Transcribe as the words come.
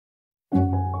Hello,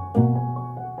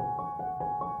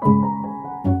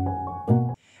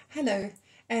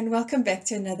 and welcome back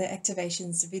to another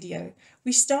activations video.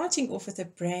 We're starting off with a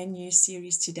brand new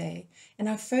series today, and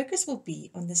our focus will be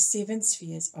on the 7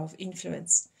 spheres of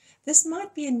influence. This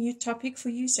might be a new topic for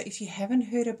you, so if you haven't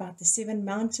heard about the 7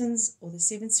 mountains or the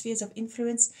 7 spheres of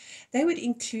influence, they would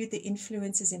include the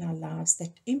influences in our lives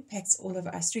that impacts all of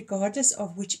us, regardless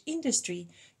of which industry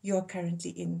you are currently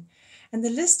in. And the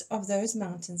list of those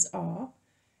mountains are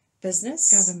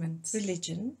business, government,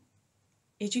 religion,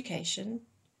 education,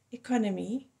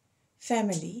 economy,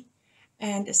 family,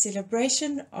 and a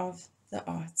celebration of the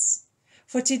arts.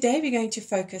 For today, we're going to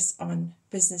focus on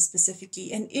business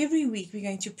specifically, and every week we're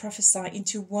going to prophesy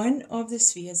into one of the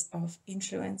spheres of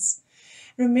influence.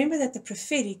 Remember that the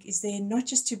prophetic is there not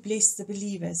just to bless the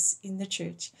believers in the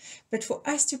church, but for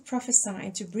us to prophesy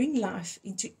and to bring life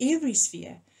into every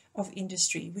sphere of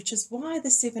industry, which is why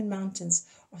the 7 mountains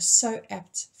are so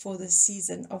apt for this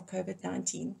season of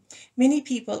COVID-19. Many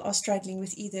people are struggling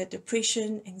with either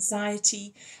depression,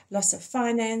 anxiety, loss of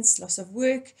finance, loss of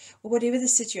work, or whatever the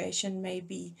situation may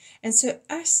be. And so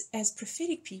us as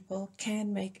prophetic people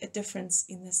can make a difference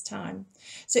in this time.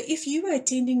 So if you were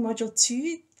attending Module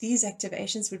 2, these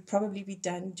activations would probably be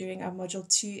done during our Module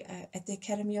 2 at the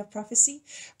Academy of Prophecy.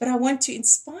 But I want to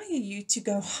inspire you to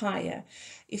go higher.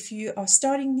 If you are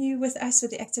starting new with us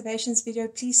with the activations video,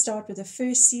 please start with the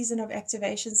first season of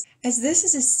activations, as this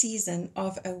is a season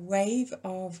of a wave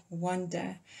of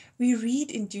wonder. We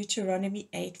read in Deuteronomy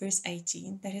 8 verse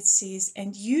 18 that it says,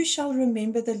 "And you shall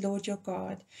remember the Lord your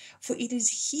God, for it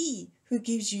is He who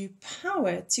gives you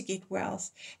power to get wealth,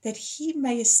 that He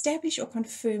may establish or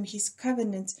confirm His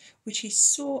covenant which He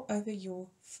swore over your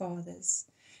fathers."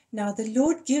 Now, the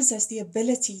Lord gives us the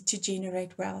ability to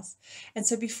generate wealth. And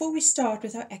so before we start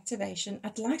with our activation,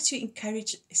 I'd like to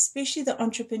encourage, especially the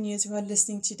entrepreneurs who are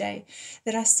listening today,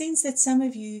 that I sense that some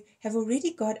of you have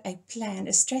already got a plan,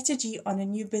 a strategy on a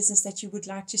new business that you would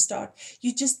like to start.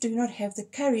 You just do not have the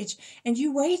courage, and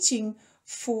you're waiting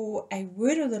for a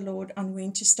word of the Lord on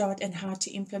when to start and how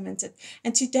to implement it.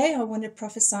 And today I want to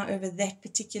prophesy over that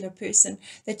particular person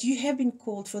that you have been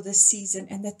called for this season,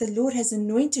 and that the Lord has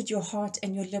anointed your heart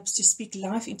and your lips to speak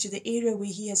life into the area where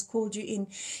He has called you in.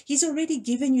 He's already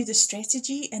given you the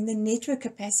strategy and the network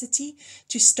capacity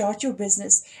to start your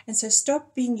business. And so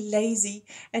stop being lazy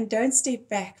and don't step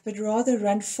back, but rather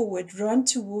run forward, run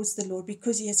towards the Lord,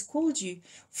 because He has called you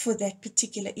for that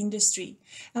particular industry.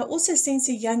 I also sense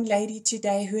a young lady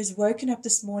today who has woken up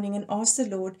this morning and asked the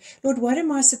Lord, "Lord, what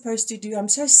am I supposed to do? I'm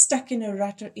so stuck in a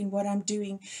rut in what I'm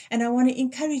doing." And I want to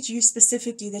encourage you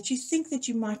specifically that you think that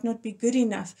you might not be good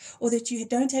enough, or that you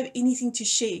don't have anything to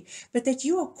share, but that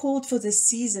you are called for this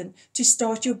season to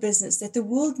start your business, that the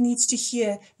world needs to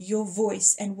hear your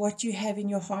voice and what you have in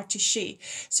your heart to share.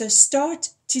 So start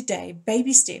today,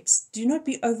 baby steps. Do not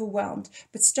be overwhelmed,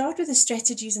 but start with the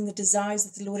strategies and the desires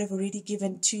that the Lord have already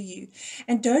given to you.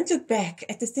 And don't look back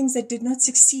at the things that did not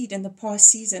succeed in the past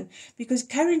season, because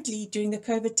currently during the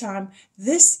COVID time,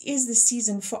 this is the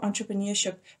season for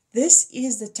entrepreneurship. This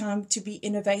is the time to be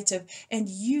innovative, and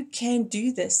you can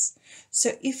do this.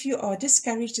 So if you are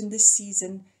discouraged in this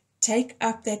season, take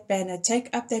up that banner, take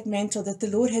up that mantle that the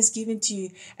Lord has given to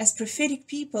you. As prophetic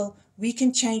people, we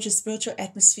can change the spiritual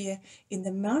atmosphere in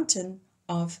the mountain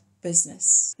of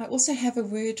business. I also have a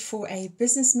word for a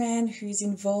businessman who's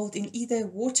involved in either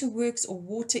waterworks or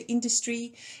water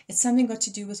industry. It's something got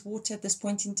to do with water at this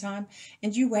point in time,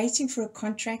 and you're waiting for a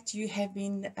contract. You have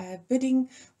been bidding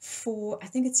for, I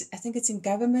think it's in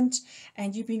government,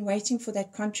 and you've been waiting for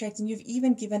that contract, and you've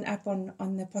even given up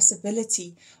on the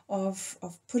possibility of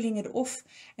pulling it off,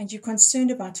 and you're concerned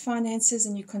about finances,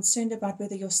 and you're concerned about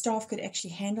whether your staff could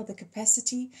actually handle the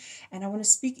capacity. And I want to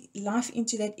speak life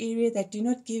into that area, that do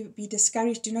not be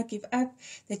discouraged, do not give up,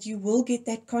 that you will get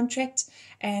that contract,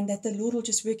 and that the Lord will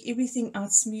just work everything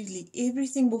out smoothly.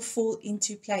 Everything will fall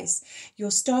into place. Your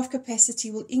staff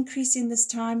capacity will increase in this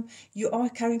time. You are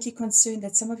currently concerned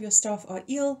that some of your staff are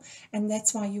ill, and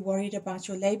that's why you're worried about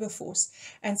your labor force.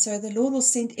 And so the Lord will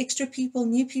send extra people,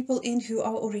 new people in who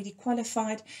are already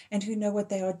qualified and who know what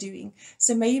they are doing.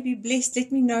 So may you be blessed.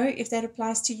 Let me know if that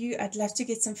applies to you. I'd love to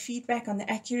get some feedback on the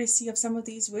accuracy of some of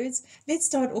these words. Let's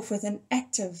start off with an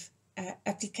active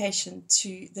application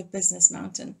to the business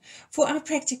mountain. For our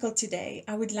practical today,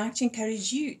 I would like to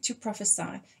encourage you to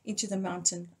prophesy into the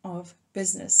mountain of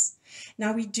business.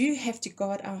 Now, we do have to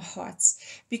guard our hearts,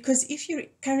 because if you're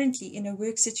currently in a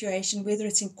work situation, whether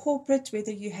it's in corporate,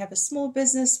 whether you have a small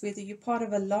business, whether you're part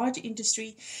of a large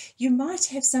industry, you might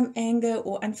have some anger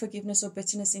or unforgiveness or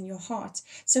bitterness in your heart.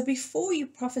 So before you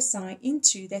prophesy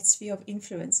into that sphere of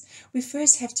influence, we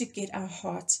first have to get our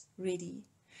heart ready.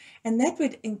 And that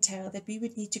would entail that we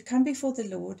would need to come before the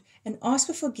Lord and ask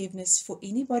for forgiveness for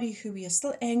anybody who we are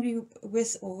still angry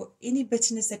with, or any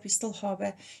bitterness that we still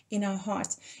harbor in our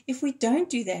heart. If we don't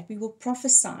do that, we will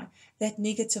prophesy that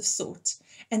negative thought,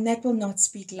 and that will not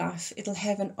speak life. It'll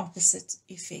have an opposite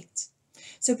effect.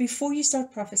 So before you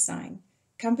start prophesying,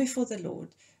 come before the Lord.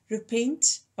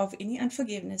 Repent of any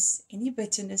unforgiveness, any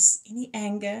bitterness, any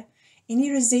anger,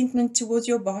 any resentment towards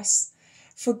your boss.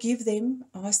 Forgive them,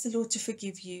 ask the Lord to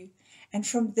forgive you, and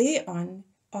from there on,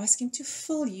 ask Him to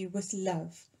fill you with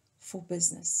love for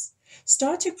business.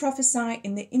 Start to prophesy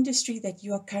in the industry that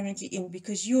you are currently in,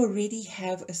 because you already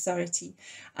have authority.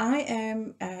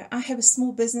 I have a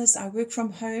small business. I work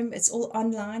from home. It's all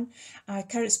online. I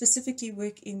specifically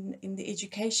work in the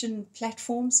education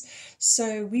platforms.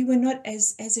 So we were not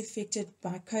as affected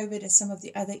by COVID as some of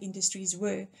the other industries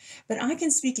were. But I can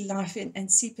speak life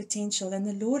and see potential. And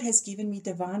the Lord has given me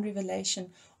divine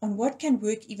revelation on what can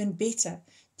work even better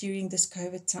during this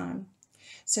COVID time.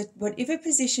 So whatever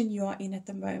position you are in at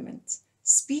the moment,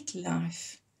 speak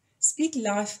life. Speak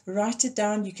life, write it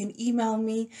down. You can email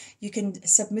me. You can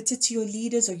submit it to your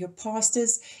leaders or your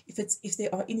pastors. If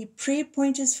there are any prayer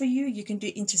pointers for you, you can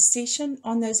do intercession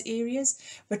on those areas.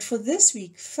 But for this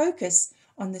week, focus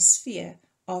on the sphere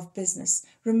of business.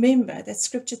 Remember that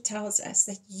scripture tells us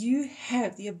that you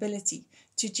have the ability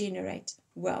to generate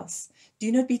wealth.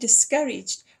 Do not be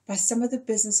discouraged by some of the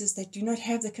businesses that do not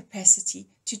have the capacity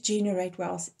to generate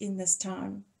wealth in this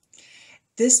time.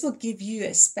 This will give you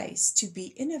a space to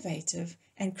be innovative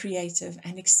and creative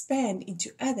and expand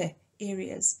into other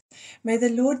areas. May the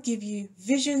Lord give you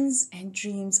visions and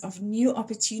dreams of new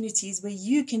opportunities where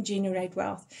you can generate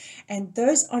wealth. And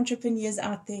those entrepreneurs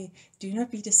out there, do not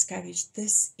be discouraged.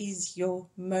 This is your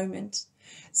moment.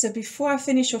 So before I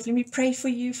finish off, let me pray for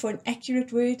you for an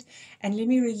accurate word, and let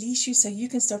me release you so you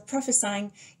can start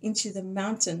prophesying into the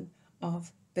mountain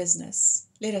of business.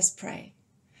 Let us pray.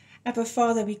 Abba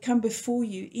Father, we come before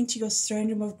you into your throne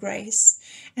room of grace.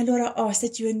 And Lord, I ask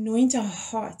that you anoint our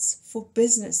hearts for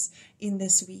business in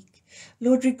this week.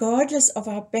 Lord, regardless of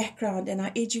our background and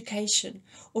our education,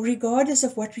 or regardless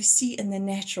of what we see in the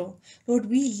natural, Lord,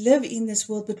 we live in this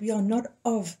world, but we are not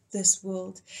of this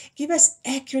world. Give us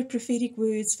accurate prophetic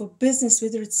words for business,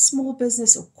 whether it's small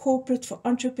business or corporate, for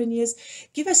entrepreneurs.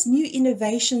 Give us new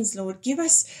innovations, Lord. Give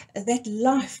us that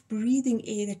life-breathing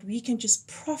air that we can just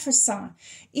prophesy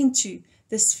into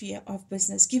the sphere of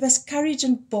business. Give us courage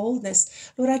and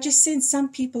boldness. Lord, I just sense some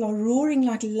people are roaring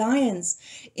like lions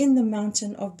in the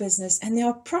mountain of business. And there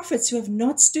are prophets who have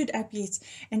not stood up yet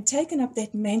and taken up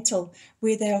that mantle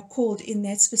where they are called in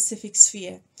that specific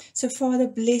sphere. So Father,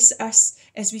 bless us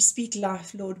as we speak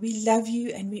life, Lord. We love you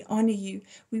and we honor you.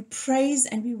 We praise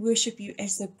and we worship you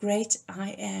as the great I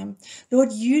am.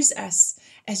 Lord, use us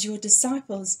as your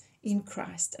disciples in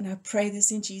Christ. And I pray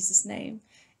this in Jesus' name.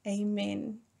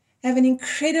 Amen. Have an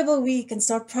incredible week and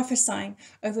start prophesying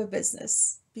over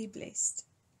business. Be blessed.